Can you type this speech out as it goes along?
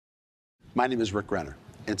My name is Rick Renner,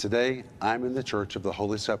 and today I'm in the Church of the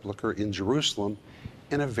Holy Sepulchre in Jerusalem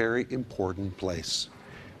in a very important place.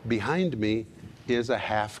 Behind me is a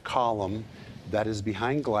half column that is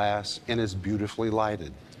behind glass and is beautifully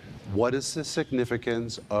lighted. What is the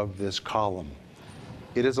significance of this column?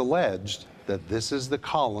 It is alleged that this is the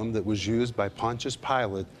column that was used by Pontius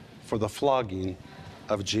Pilate for the flogging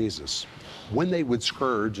of Jesus. When they would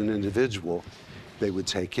scourge an individual, they would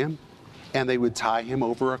take him and they would tie him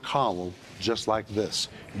over a column just like this,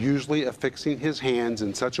 usually affixing his hands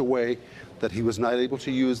in such a way that he was not able to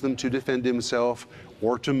use them to defend himself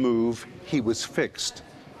or to move. He was fixed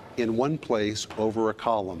in one place over a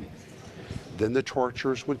column. Then the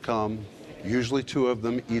torturers would come, usually two of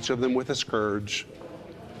them, each of them with a scourge,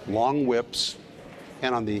 long whips,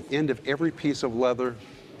 and on the end of every piece of leather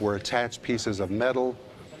were attached pieces of metal,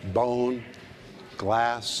 bone,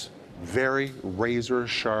 glass, very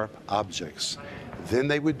razor-sharp objects. Then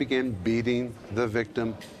they would begin beating the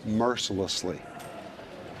victim mercilessly.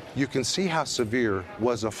 You can see how severe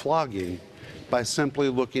was a flogging by simply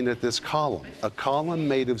looking at this column. A column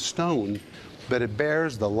made of stone, but it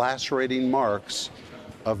bears the lacerating marks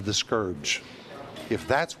of the scourge. If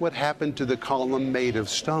that's what happened to the column made of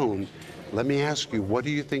stone, let me ask you, what do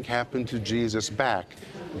you think happened to Jesus' back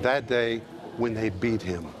that day when they beat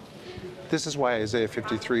him? This is why Isaiah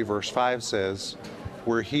 53 verse 5 says,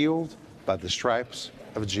 we're healed by the stripes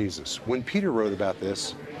of Jesus. When Peter wrote about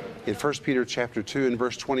this, in 1 Peter chapter 2 and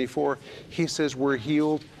verse 24, he says we're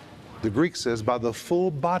healed, the Greek says, by the full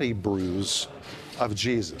body bruise of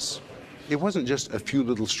Jesus. It wasn't just a few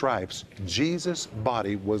little stripes. Jesus'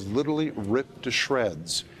 body was literally ripped to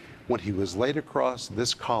shreds when he was laid across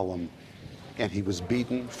this column and he was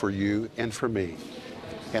beaten for you and for me.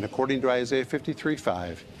 And according to Isaiah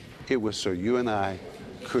 53:5, it was so you and I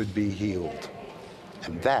could be healed.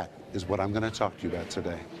 And that is what I'm going to talk to you about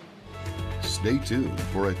today. Stay tuned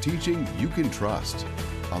for a teaching you can trust,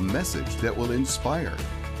 a message that will inspire,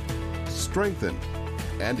 strengthen,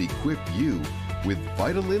 and equip you with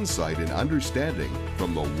vital insight and understanding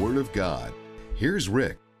from the Word of God. Here's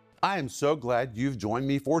Rick. I am so glad you've joined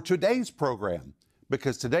me for today's program,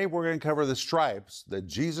 because today we're going to cover the stripes that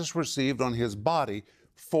Jesus received on his body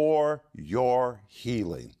for your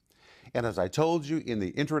healing. And as I told you in the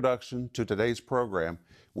introduction to today's program,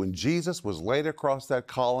 when Jesus was laid across that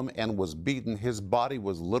column and was beaten, his body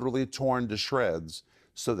was literally torn to shreds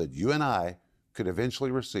so that you and I could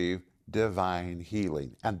eventually receive divine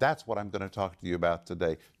healing. And that's what I'm going to talk to you about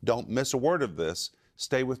today. Don't miss a word of this.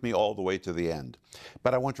 Stay with me all the way to the end.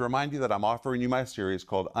 But I want to remind you that I'm offering you my series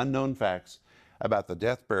called Unknown Facts about the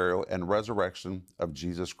death, burial, and resurrection of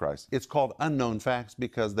Jesus Christ. It's called Unknown Facts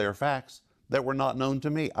because they're facts that were not known to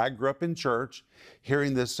me. I grew up in church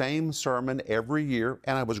hearing the same sermon every year,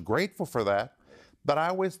 and I was grateful for that, but I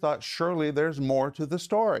always thought surely there's more to the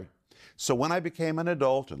story. So when I became an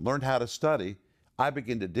adult and learned how to study, I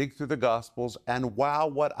began to dig through the Gospels, and wow,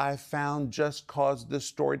 what I found just caused this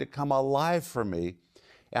story to come alive for me.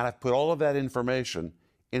 And I've put all of that information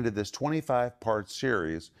into this 25-part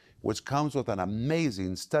series, which comes with an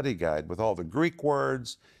amazing study guide with all the Greek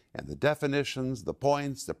words and the definitions, the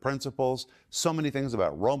points, the principles, so many things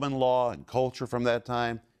about Roman law and culture from that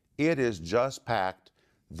time. It is just packed.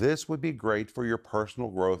 This would be great for your personal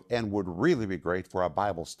growth and would really be great for a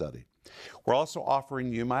Bible study. We're also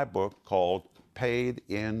offering you my book called Paid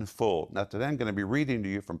in Full. Now today I'm going to be reading to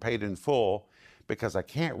you from Paid in Full because I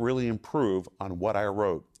can't really improve on what I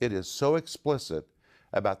wrote. It is so explicit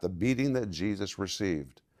about the beating that Jesus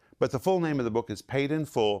received. But the full name of the book is Paid in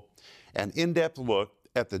Full, an in-depth look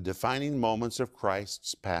at the defining moments of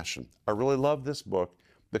Christ's passion. I really love this book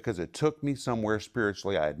because it took me somewhere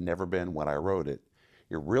spiritually I had never been when I wrote it.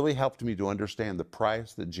 It really helped me to understand the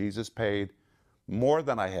price that Jesus paid more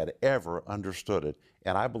than I had ever understood it.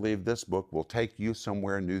 And I believe this book will take you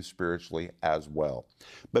somewhere new spiritually as well.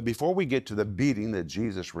 But before we get to the beating that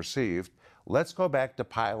Jesus received, let's go back to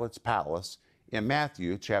Pilate's palace in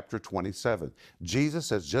Matthew chapter 27. Jesus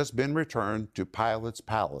has just been returned to Pilate's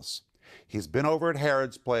palace. He's been over at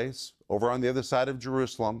Herod's place, over on the other side of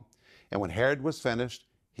Jerusalem, and when Herod was finished,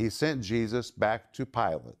 he sent Jesus back to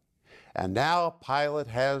Pilate. And now Pilate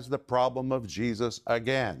has the problem of Jesus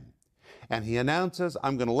again. And he announces,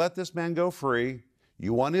 I'm going to let this man go free.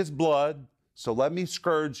 You want his blood, so let me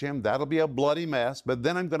scourge him. That'll be a bloody mess, but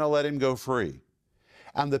then I'm going to let him go free.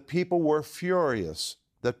 And the people were furious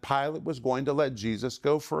that Pilate was going to let Jesus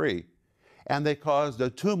go free. And they caused a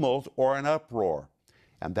tumult or an uproar.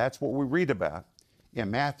 And that's what we read about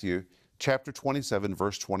in Matthew chapter 27,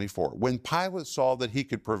 verse 24. When Pilate saw that he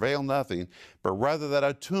could prevail nothing, but rather that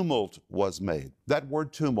a tumult was made. That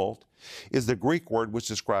word tumult is the Greek word which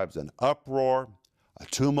describes an uproar, a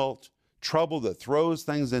tumult, trouble that throws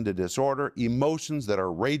things into disorder, emotions that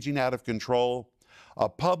are raging out of control, a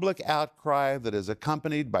public outcry that is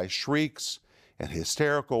accompanied by shrieks and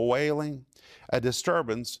hysterical wailing, a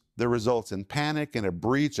disturbance that results in panic and a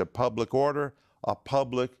breach of public order, a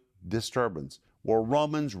public disturbance. Well,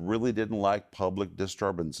 Romans really didn't like public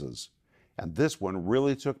disturbances. And this one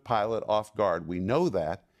really took Pilate off guard. We know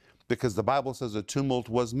that because the Bible says a tumult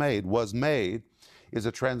was made. Was made is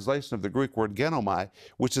a translation of the Greek word genomai,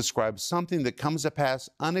 which describes something that comes to pass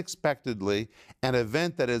unexpectedly, an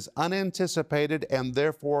event that is unanticipated and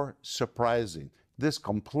therefore surprising. This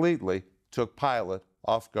completely took Pilate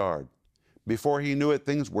off guard. Before he knew it,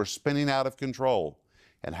 things were spinning out of control.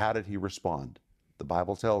 And how did he respond? The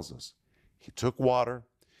Bible tells us. He took water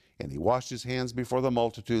and he washed his hands before the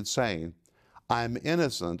multitude, saying, I am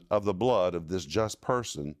innocent of the blood of this just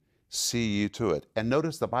person. See you to it. And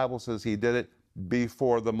notice the Bible says he did it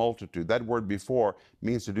before the multitude. That word before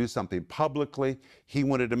means to do something publicly. He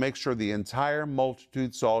wanted to make sure the entire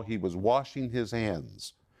multitude saw he was washing his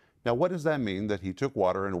hands. Now, what does that mean that he took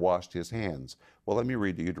water and washed his hands? Well, let me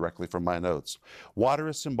read to you directly from my notes. Water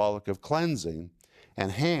is symbolic of cleansing,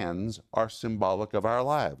 and hands are symbolic of our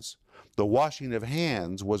lives. The washing of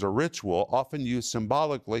hands was a ritual often used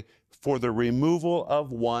symbolically for the removal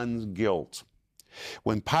of one's guilt.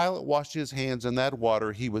 When Pilate washed his hands in that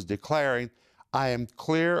water, he was declaring, I am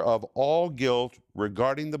clear of all guilt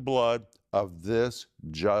regarding the blood of this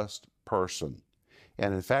just person.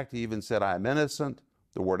 And in fact, he even said, I am innocent.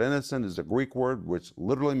 The word innocent is a Greek word which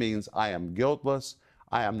literally means I am guiltless.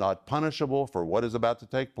 I am not punishable for what is about to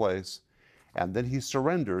take place. And then he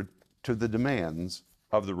surrendered to the demands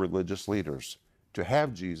of the religious leaders to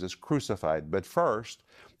have Jesus crucified. But first,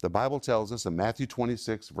 the Bible tells us in Matthew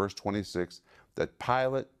 26, verse 26, that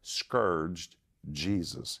Pilate scourged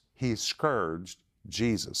Jesus. He scourged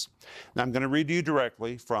Jesus. Now, I'm going to read to you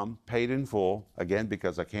directly from Paid in Full, again,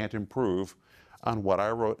 because I can't improve on what I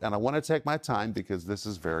wrote. And I want to take my time because this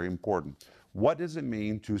is very important. What does it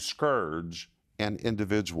mean to scourge an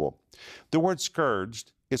individual? The word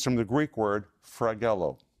scourged is from the Greek word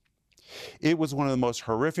phragello. It was one of the most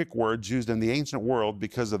horrific words used in the ancient world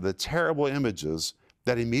because of the terrible images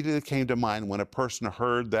that immediately came to mind when a person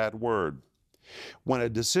heard that word. When a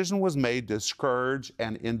decision was made to scourge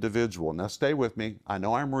an individual, now stay with me, I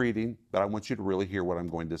know I'm reading, but I want you to really hear what I'm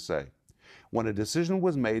going to say. When a decision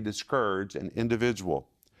was made to scourge an individual,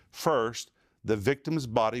 first, the victim's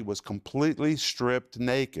body was completely stripped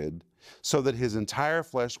naked so that his entire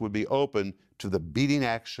flesh would be open to the beating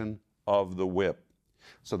action of the whip.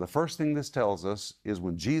 So the first thing this tells us is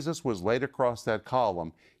when Jesus was laid across that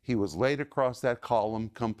column, he was laid across that column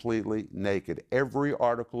completely naked. Every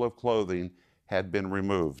article of clothing had been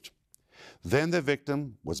removed. Then the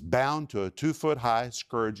victim was bound to a 2-foot-high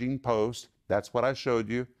scourging post. That's what I showed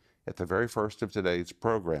you at the very first of today's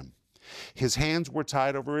program. His hands were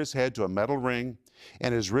tied over his head to a metal ring,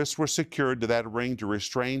 and his wrists were secured to that ring to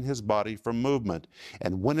restrain his body from movement.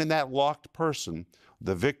 And when in that locked person,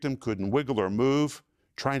 the victim couldn't wiggle or move,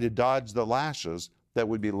 trying to dodge the lashes that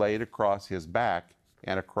would be laid across his back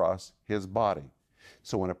and across his body.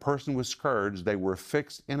 So when a person was scourged, they were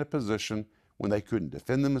fixed in a position when they couldn't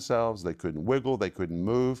defend themselves, they couldn't wiggle, they couldn't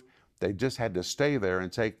move. They just had to stay there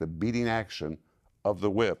and take the beating action of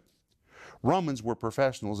the whip. Romans were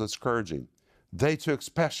professionals at scourging. They took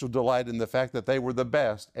special delight in the fact that they were the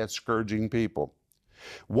best at scourging people.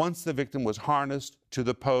 Once the victim was harnessed to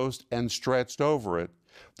the post and stretched over it,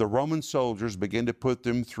 the Roman soldiers began to put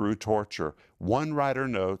them through torture. One writer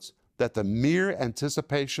notes that the mere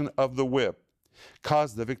anticipation of the whip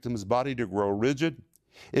caused the victim's body to grow rigid.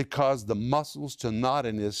 It caused the muscles to knot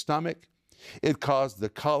in his stomach. It caused the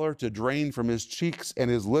color to drain from his cheeks and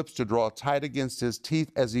his lips to draw tight against his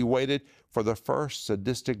teeth as he waited for the first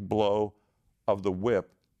sadistic blow of the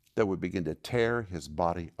whip that would begin to tear his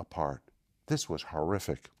body apart. This was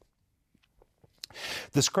horrific.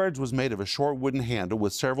 The scourge was made of a short wooden handle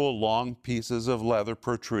with several long pieces of leather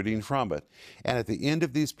protruding from it. And at the end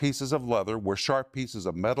of these pieces of leather were sharp pieces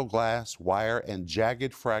of metal, glass, wire, and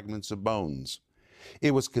jagged fragments of bones.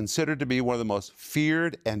 It was considered to be one of the most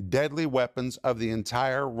feared and deadly weapons of the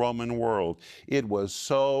entire Roman world. It was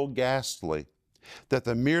so ghastly that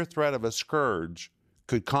the mere threat of a scourge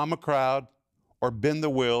could calm a crowd or bend the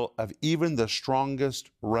will of even the strongest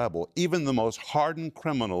rebel. Even the most hardened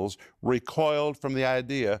criminals recoiled from the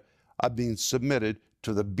idea of being submitted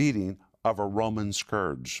to the beating of a Roman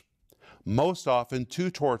scourge. Most often, two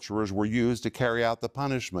torturers were used to carry out the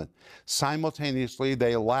punishment. Simultaneously,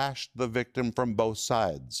 they lashed the victim from both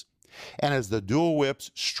sides. And as the dual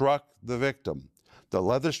whips struck the victim, the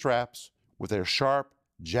leather straps with their sharp,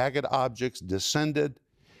 jagged objects descended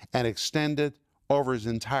and extended over his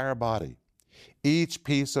entire body. Each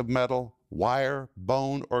piece of metal, wire,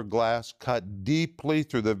 bone, or glass cut deeply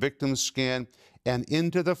through the victim's skin and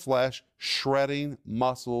into the flesh, shredding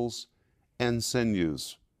muscles and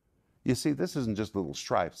sinews. You see, this isn't just little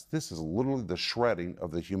stripes. This is literally the shredding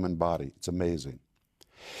of the human body. It's amazing.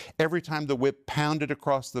 Every time the whip pounded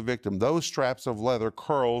across the victim, those straps of leather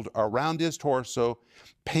curled around his torso,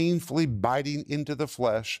 painfully biting into the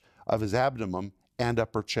flesh of his abdomen and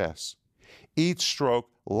upper chest. Each stroke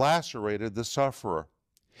lacerated the sufferer.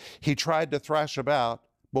 He tried to thrash about,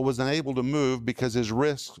 but was unable to move because his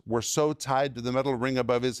wrists were so tied to the metal ring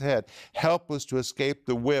above his head. Helpless to escape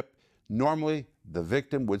the whip, normally the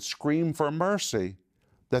victim would scream for mercy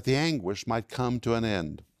that the anguish might come to an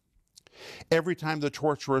end. Every time the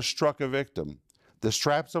torturer struck a victim, the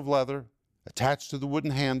straps of leather attached to the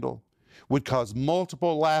wooden handle would cause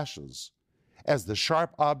multiple lashes as the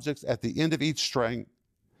sharp objects at the end of each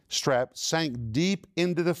strap sank deep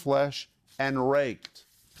into the flesh and raked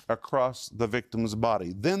across the victim's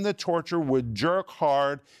body. Then the torturer would jerk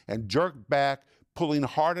hard and jerk back, pulling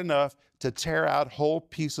hard enough to tear out whole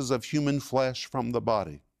pieces of human flesh from the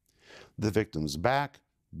body. The victim's back,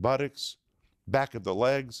 buttocks, back of the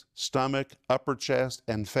legs, stomach, upper chest,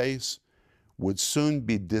 and face would soon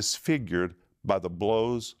be disfigured by the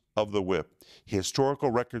blows of the whip.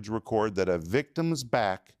 Historical records record that a victim's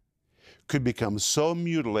back could become so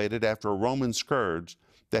mutilated after a Roman scourge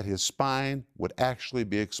that his spine would actually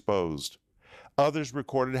be exposed. Others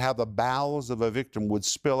recorded how the bowels of a victim would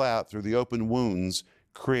spill out through the open wounds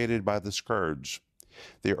created by the scourge.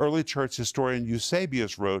 The early church historian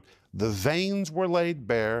Eusebius wrote, "The veins were laid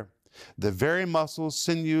bare, the very muscles,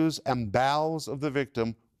 sinews, and bowels of the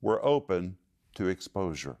victim were open to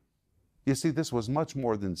exposure." You see, this was much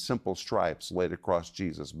more than simple stripes laid across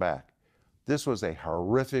Jesus' back. This was a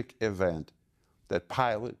horrific event that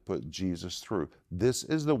Pilate put Jesus through. This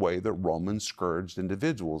is the way that Romans scourged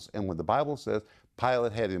individuals. And when the Bible says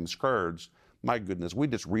Pilate had him scourged, my goodness, we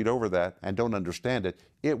just read over that and don't understand it.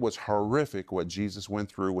 It was horrific what Jesus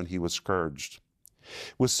went through when he was scourged.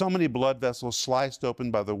 With so many blood vessels sliced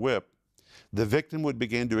open by the whip, the victim would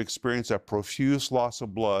begin to experience a profuse loss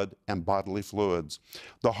of blood and bodily fluids.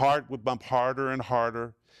 The heart would bump harder and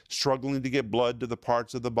harder, struggling to get blood to the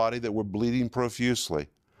parts of the body that were bleeding profusely.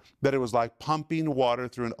 But it was like pumping water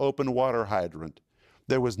through an open water hydrant.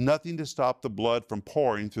 There was nothing to stop the blood from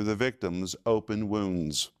pouring through the victim's open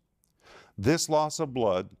wounds. This loss of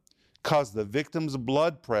blood caused the victim's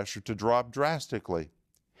blood pressure to drop drastically.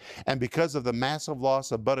 And because of the massive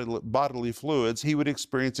loss of bodily fluids, he would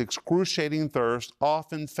experience excruciating thirst,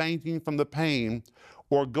 often fainting from the pain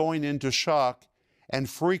or going into shock. And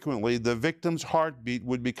frequently, the victim's heartbeat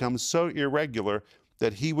would become so irregular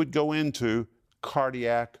that he would go into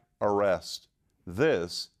cardiac arrest.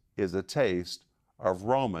 This is a taste of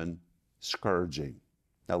Roman scourging.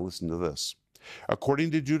 Now listen to this.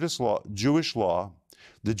 According to Jewish law,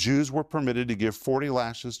 the Jews were permitted to give 40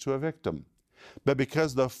 lashes to a victim. But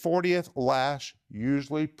because the 40th lash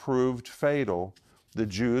usually proved fatal, the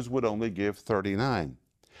Jews would only give 39.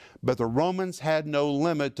 But the Romans had no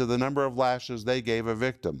limit to the number of lashes they gave a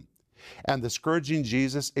victim. And the scourging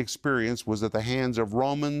Jesus experienced was at the hands of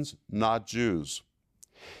Romans, not Jews.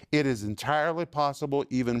 It is entirely possible,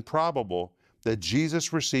 even probable, that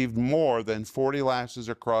Jesus received more than 40 lashes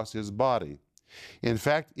across his body. In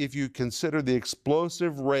fact, if you consider the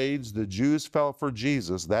explosive rage the Jews felt for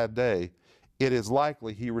Jesus that day, it is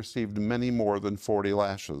likely he received many more than 40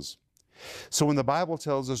 lashes. So when the Bible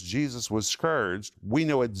tells us Jesus was scourged, we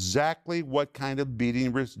know exactly what kind of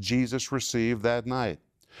beating Jesus received that night.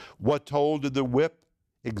 What toll did the whip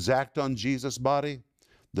exact on Jesus' body?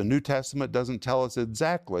 The New Testament doesn't tell us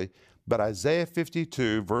exactly, but Isaiah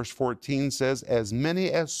 52, verse 14 says, "As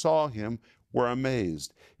many as saw him were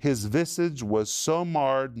amazed. His visage was so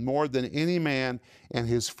marred more than any man, and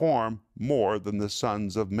his form more than the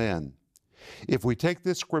sons of men." If we take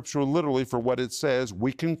this scripture literally for what it says,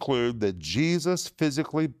 we conclude that Jesus'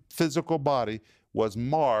 physical body was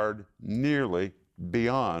marred nearly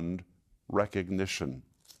beyond recognition.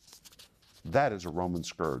 That is a Roman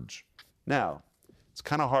scourge. Now, it's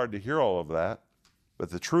kind of hard to hear all of that, but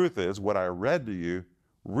the truth is what I read to you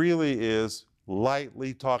really is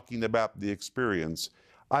lightly talking about the experience.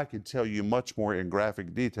 I could tell you much more in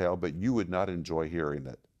graphic detail, but you would not enjoy hearing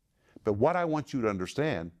it. But what I want you to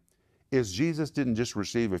understand is Jesus didn't just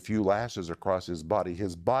receive a few lashes across his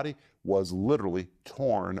body was literally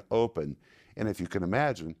torn open. And if you can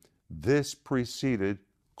imagine, this preceded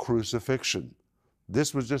crucifixion.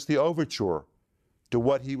 This was just the overture to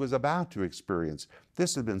what he was about to experience.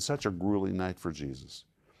 This had been such a grueling night for Jesus.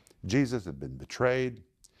 Jesus had been betrayed.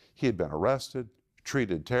 He had been arrested,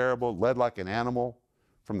 treated terrible, led like an animal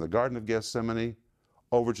from the Garden of Gethsemane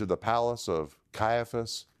over to the palace of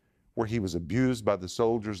Caiaphas, where he was abused by the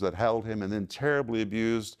soldiers that held him, and then terribly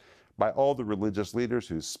abused by all the religious leaders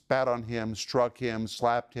who spat on him, struck him,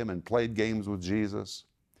 slapped him, and played games with Jesus.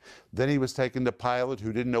 Then he was taken to Pilate,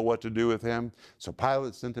 who didn't know what to do with him. So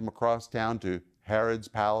Pilate sent him across town to Herod's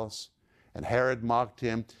palace, and Herod mocked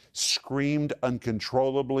him, screamed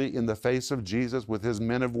uncontrollably in the face of Jesus with his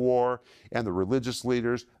men of war, and the religious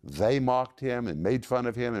leaders, they mocked him and made fun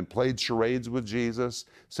of him and played charades with Jesus,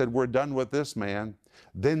 said, "We're done with this man."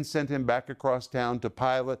 Then sent him back across town to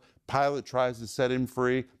Pilate. Pilate tries to set him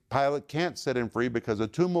free. Pilate can't set him free because a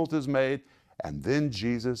tumult is made, and then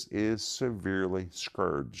Jesus is severely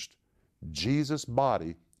scourged. Jesus'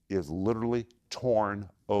 body is literally torn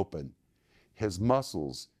open. His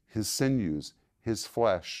muscles, his sinews, his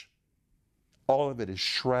flesh, all of it is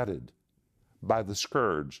shredded by the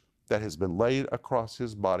scourge that has been laid across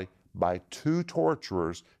his body by two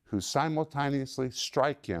torturers who simultaneously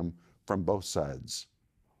strike him from both sides.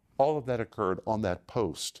 All of that occurred on that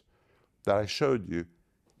post that I showed you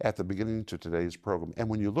at the beginning to today's program. And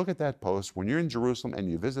when you look at that post, when you're in Jerusalem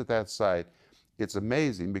and you visit that site, it's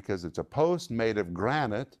amazing because it's a post made of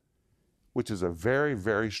granite, which is a very,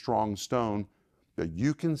 very strong stone, that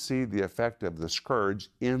you can see the effect of the scourge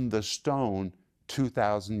in the stone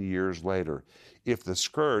 2,000 years later. If the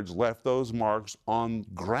scourge left those marks on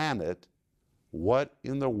granite, what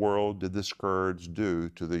in the world did the scourge do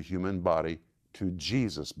to the human body, to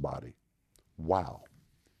Jesus' body? Wow.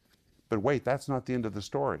 But wait, that's not the end of the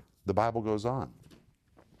story. The Bible goes on.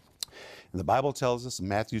 And the Bible tells us in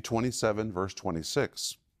Matthew 27, verse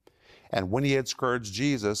 26, "And when he had scourged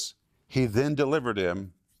Jesus, he then delivered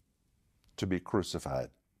him to be crucified."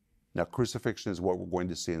 Now, crucifixion is what we're going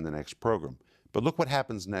to see in the next program. But look what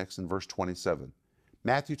happens next in verse 27.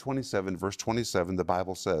 Matthew 27, verse 27, the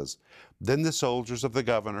Bible says, "Then the soldiers of the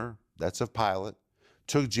governor," that's of Pilate,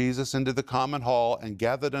 "took Jesus into the common hall and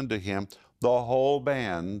gathered unto him the whole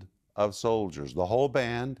band of soldiers." The whole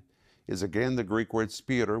band is again the Greek word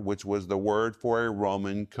spira, which was the word for a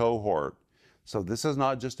Roman cohort. So this is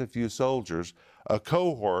not just a few soldiers. A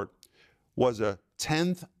cohort was a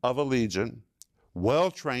tenth of a legion,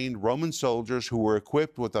 well-trained Roman soldiers who were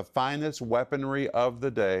equipped with the finest weaponry of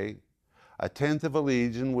the day. A tenth of a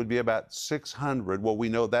legion would be about 600. Well, we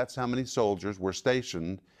know that's how many soldiers were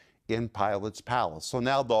stationed in Pilate's palace. So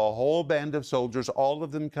now the whole band of soldiers, all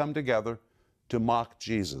of them come together to mock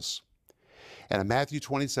Jesus. And in Matthew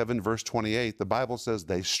 27, verse 28, the Bible says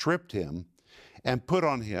they stripped him and put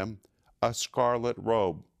on him a scarlet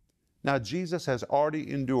robe. Now, Jesus has already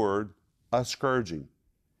endured a scourging.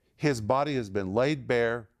 His body has been laid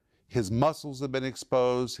bare. His muscles have been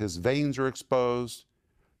exposed. His veins are exposed.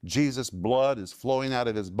 Jesus' blood is flowing out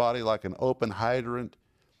of his body like an open hydrant.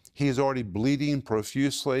 He is already bleeding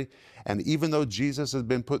profusely. And even though Jesus has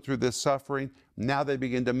been put through this suffering, now they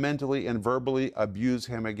begin to mentally and verbally abuse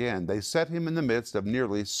him again. They set him in the midst of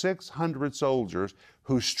nearly 600 soldiers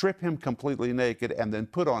who strip him completely naked and then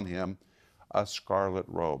put on him a scarlet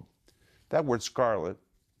robe. That word scarlet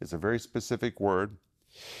is a very specific word.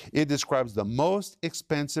 It describes the most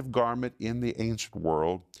expensive garment in the ancient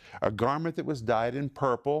world, a garment that was dyed in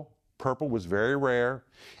purple. Purple was very rare,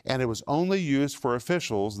 and it was only used for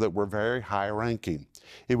officials that were very high-ranking.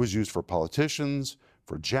 It was used for politicians,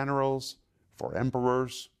 for generals, for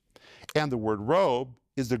emperors. And the word robe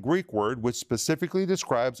is the Greek word which specifically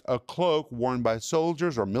describes a cloak worn by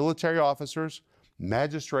soldiers or military officers,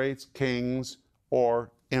 magistrates, kings,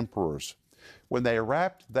 or emperors. When they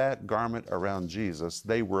wrapped that garment around Jesus,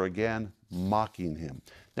 they were again mocking him.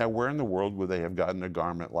 Now, where in the world would they have gotten a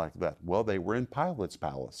garment like that? Well, they were in Pilate's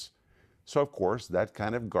palace. So, of course, that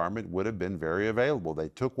kind of garment would have been very available. They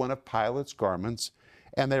took one of Pilate's garments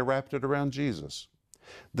and they wrapped it around Jesus.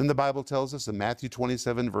 Then the Bible tells us in Matthew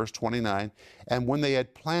 27, verse 29, "And when they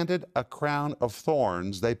had planted a crown of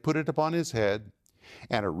thorns, they put it upon his head,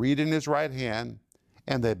 and a reed in his right hand,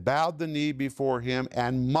 and they bowed the knee before him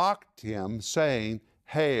and mocked him, saying,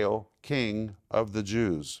 'Hail, King of the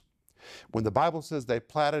Jews.'" When the Bible says they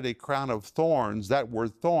planted a crown of thorns, that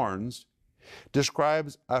word thorns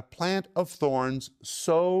describes a plant of thorns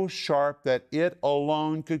so sharp that it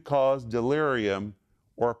alone could cause delirium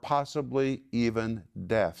or possibly even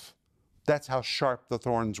death. That's how sharp the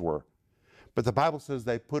thorns were. but the Bible says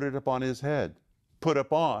they put it upon his head. Put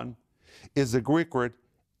upon is the Greek word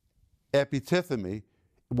epitithemi,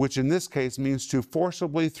 which in this case means to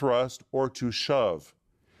forcibly thrust or to shove.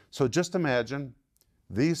 So just imagine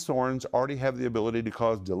these thorns already have the ability to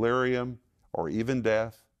cause delirium or even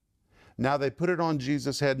death. Now they put it on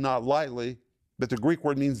Jesus' head not lightly, but the Greek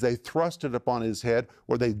word means they thrust it upon his head,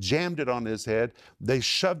 or they jammed it on his head, they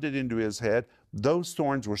shoved it into his head. Those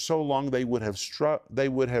thorns were so long they would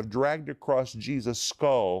have dragged across Jesus'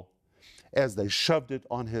 skull as they shoved it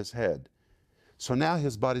on his head. So now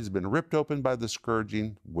his body's been ripped open by the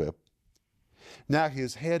scourging whip. Now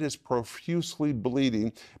his head is profusely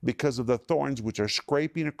bleeding because of the thorns which are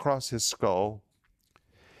scraping across his skull.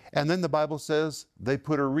 And then the Bible says they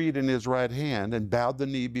put a reed in his right hand and bowed the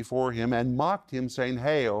knee before him and mocked him, saying,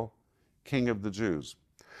 "Hail, King of the Jews."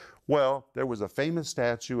 Well, there was a famous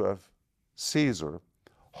statue of Caesar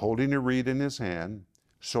holding a reed in his hand,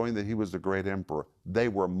 showing that he was the great emperor. They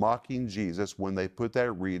were mocking Jesus when they put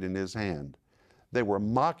that reed in his hand. They were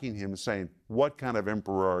mocking him, saying, "What kind of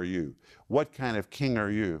emperor are you? What kind of king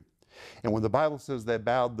are you?" And when the Bible says they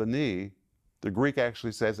bowed the knee, the Greek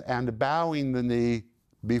actually says, "And bowing the knee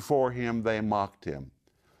before him, they mocked him."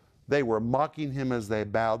 They were mocking him as they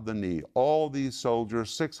bowed the knee. All these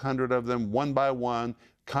soldiers, 600 of them, one by one,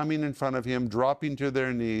 coming in front of him, dropping to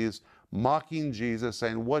their knees, mocking Jesus,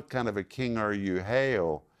 saying, "What kind of a king are you?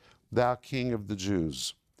 Hail, thou King of the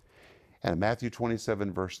Jews." And in Matthew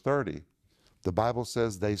 27, verse 30, the Bible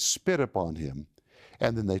says they spit upon him,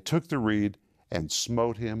 and then they took the reed and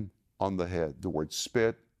smote him on the head. The word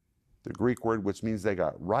spit, the Greek word, which means they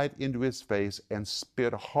got right into his face and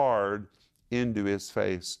spit hard into his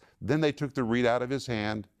face. Then they took the reed out of his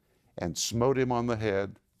hand and smote him on the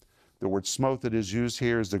head. The word smote that is used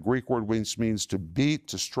here is the Greek word which means to beat,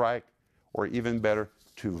 to strike, or even better,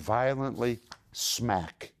 to violently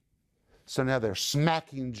smack. So now they're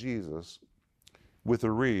smacking Jesus with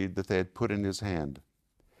a reed that they had put in his hand.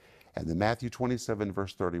 And then Matthew 27,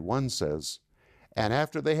 verse 31 says, "And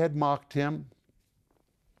after they had mocked him,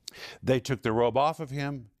 they took the robe off of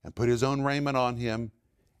him and put his own raiment on him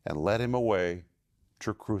and led him away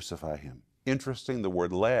to crucify him." Interesting, the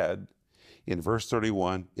word led in verse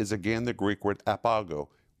 31 is again the Greek word apago,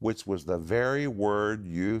 which was the very word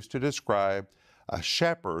used to describe a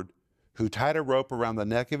shepherd who tied a rope around the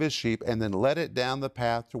neck of his sheep and then led it down the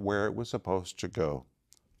path to where it was supposed to go.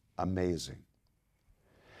 Amazing.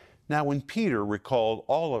 Now, when Peter recalled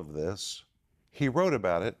all of this, he wrote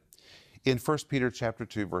about it in 1 Peter chapter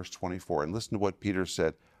 2, verse 24. And listen to what Peter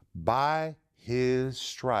said. "By his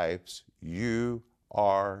stripes you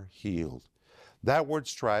are healed." That word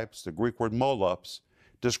stripes, the Greek word molops,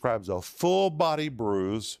 describes a full body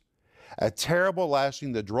bruise, a terrible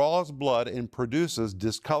lashing that draws blood and produces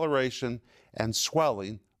discoloration and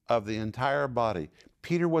swelling of the entire body.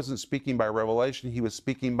 Peter wasn't speaking by revelation, he was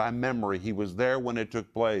speaking by memory. He was there when it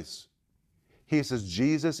took place. He says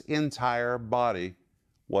Jesus' entire body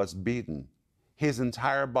was beaten. His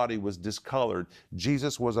entire body was discolored.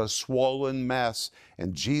 Jesus was a swollen mess,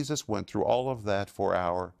 and Jesus went through all of that for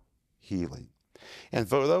our healing. And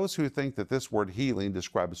for those who think that this word healing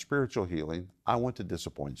describes spiritual healing, I want to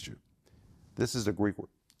disappoint you. This is the Greek word,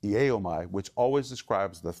 ieomai, which always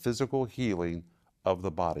describes the physical healing of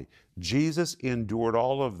the body. Jesus endured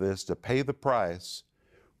all of this to pay the price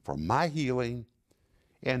for my healing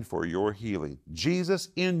and for your healing. Jesus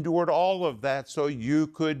endured all of that so you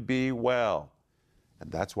could be well.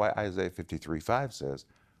 And that's why Isaiah 53:5 says,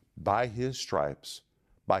 "By his stripes,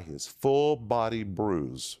 by his full body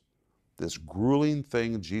bruise," this grueling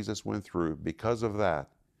thing Jesus went through, because of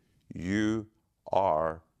that, you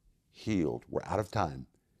are healed. We're out of time,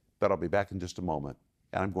 but I'll be back in just a moment,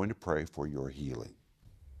 and I'm going to pray for your healing.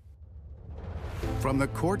 From the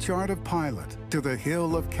courtyard of Pilate to the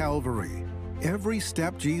hill of Calvary, every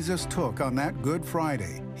step Jesus took on that Good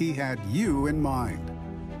Friday, he had you in mind.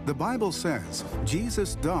 The Bible says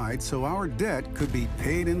Jesus died so our debt could be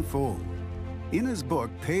paid in full. In his book,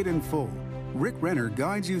 Paid in Full, Rick Renner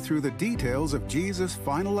guides you through the details of Jesus'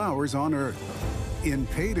 final hours on earth. In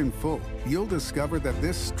Paid in Full, you'll discover that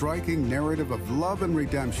this striking narrative of love and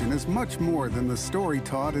redemption is much more than the story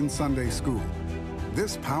taught in Sunday school.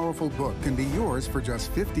 This powerful book can be yours for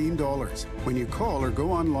just $15 when you call or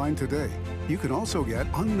go online today. You can also get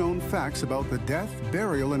unknown facts about the death,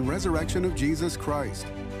 burial, and resurrection of Jesus Christ.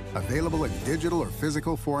 Available in digital or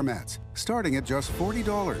physical formats, starting at just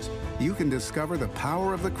 $40. You can discover the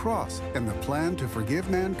power of the cross and the plan to forgive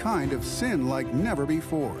mankind of sin like never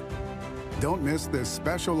before. Don't miss this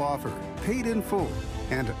special offer, Paid in Full,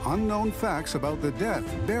 and unknown facts about the death,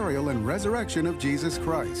 burial, and resurrection of Jesus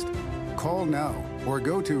Christ. Call now or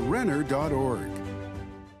go to Renner.org.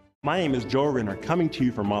 My name is Joe Renner, coming to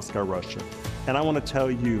you from Moscow, Russia, and I want to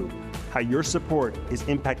tell you how your support is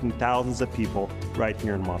impacting thousands of people right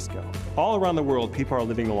here in Moscow. All around the world, people are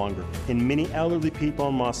living longer, and many elderly people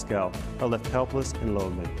in Moscow are left helpless and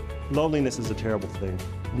lonely. Loneliness is a terrible thing.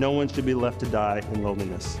 No one should be left to die in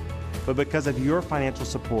loneliness. But because of your financial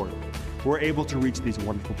support, we're able to reach these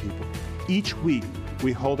wonderful people. Each week,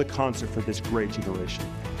 we hold a concert for this great generation.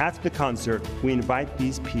 After the concert, we invite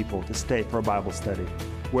these people to stay for a Bible study,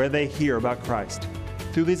 where they hear about Christ.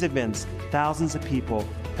 Through these events, thousands of people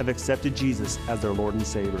have accepted Jesus as their Lord and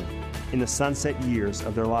Savior in the sunset years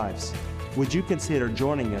of their lives. Would you consider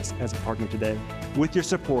joining us as a partner today? With your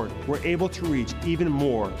support, we're able to reach even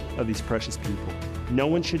more of these precious people. No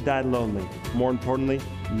one should die lonely. More importantly,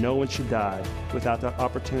 no one should die without the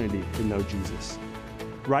opportunity to know Jesus.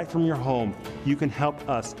 Right from your home, you can help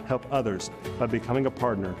us help others by becoming a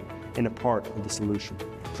partner and a part of the solution.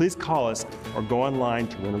 Please call us or go online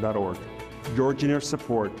to Renner.org. Your generous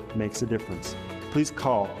support makes a difference. Please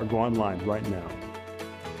call or go online right now.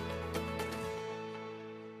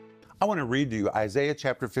 I want to read to you Isaiah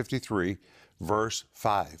chapter 53, verse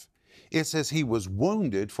 5. It says, He was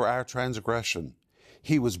wounded for our transgression.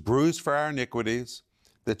 He was bruised for our iniquities.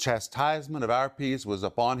 The chastisement of our peace was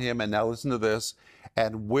upon Him. And now listen to this.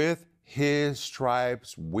 And with His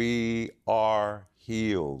stripes we are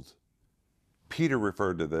healed. Peter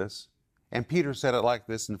referred to this. And Peter said it like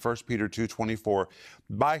this in 1 Peter 2:24,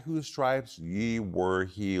 by whose stripes ye were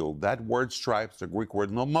healed. That word stripes, the Greek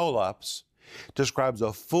word nomolops, describes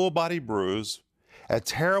a full body bruise, a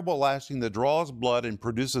terrible lashing that draws blood and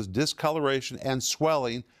produces discoloration and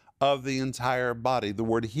swelling of the entire body. The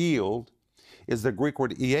word healed is the Greek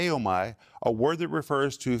word ieomai, a word that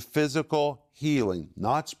refers to physical healing,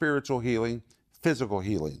 not spiritual healing, physical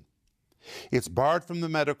healing. It's borrowed from the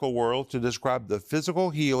medical world to describe the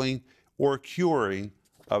physical healing or curing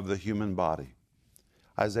of the human body.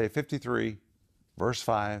 Isaiah 53, verse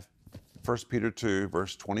 5, 1 Peter 2,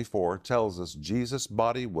 verse 24 tells us Jesus'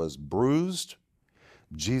 body was bruised,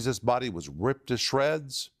 Jesus' body was ripped to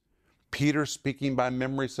shreds. Peter, speaking by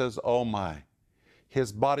memory, says, oh my,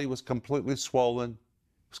 his body was completely swollen,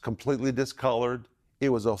 was completely discolored. It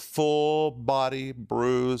was a full body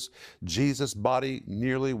bruise. Jesus' body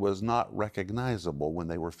nearly was not recognizable when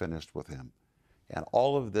they were finished with him. And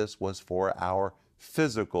all of this was for our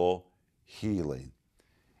physical healing.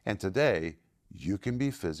 And today, you can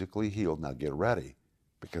be physically healed. Now get ready,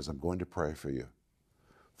 because I'm going to pray for you.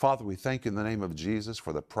 Father, we thank you in the name of Jesus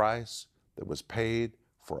for the price that was paid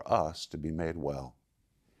for us to be made well.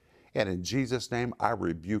 And in Jesus' name, I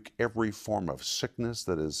rebuke every form of sickness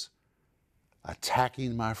that is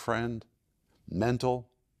attacking my friend, mental,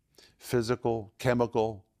 physical,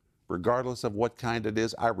 chemical, regardless of what kind it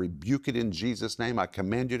is. I rebuke it in Jesus' name. I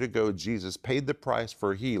command you to go. Jesus paid the price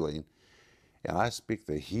for healing, and I speak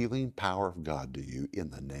the healing power of God to you in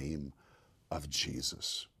the name of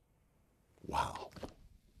Jesus. Wow.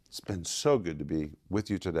 It's been so good to be with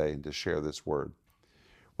you today and to share this word.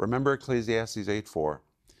 Remember Ecclesiastes 8:4.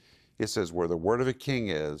 It says, where the word of a king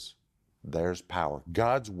is, there's power.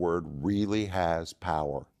 God's word really has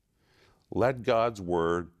power. Let God's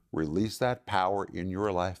word release that power in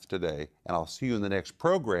your life today. And I'll see you in the next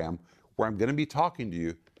program where I'm going to be talking to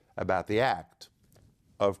you about the act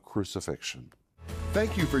of crucifixion.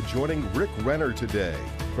 Thank you for joining Rick Renner today.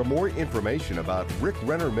 For more information about Rick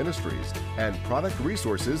Renner Ministries and product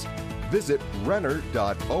resources, visit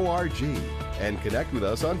Renner.org and connect with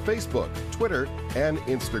us on Facebook, Twitter, and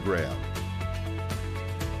Instagram.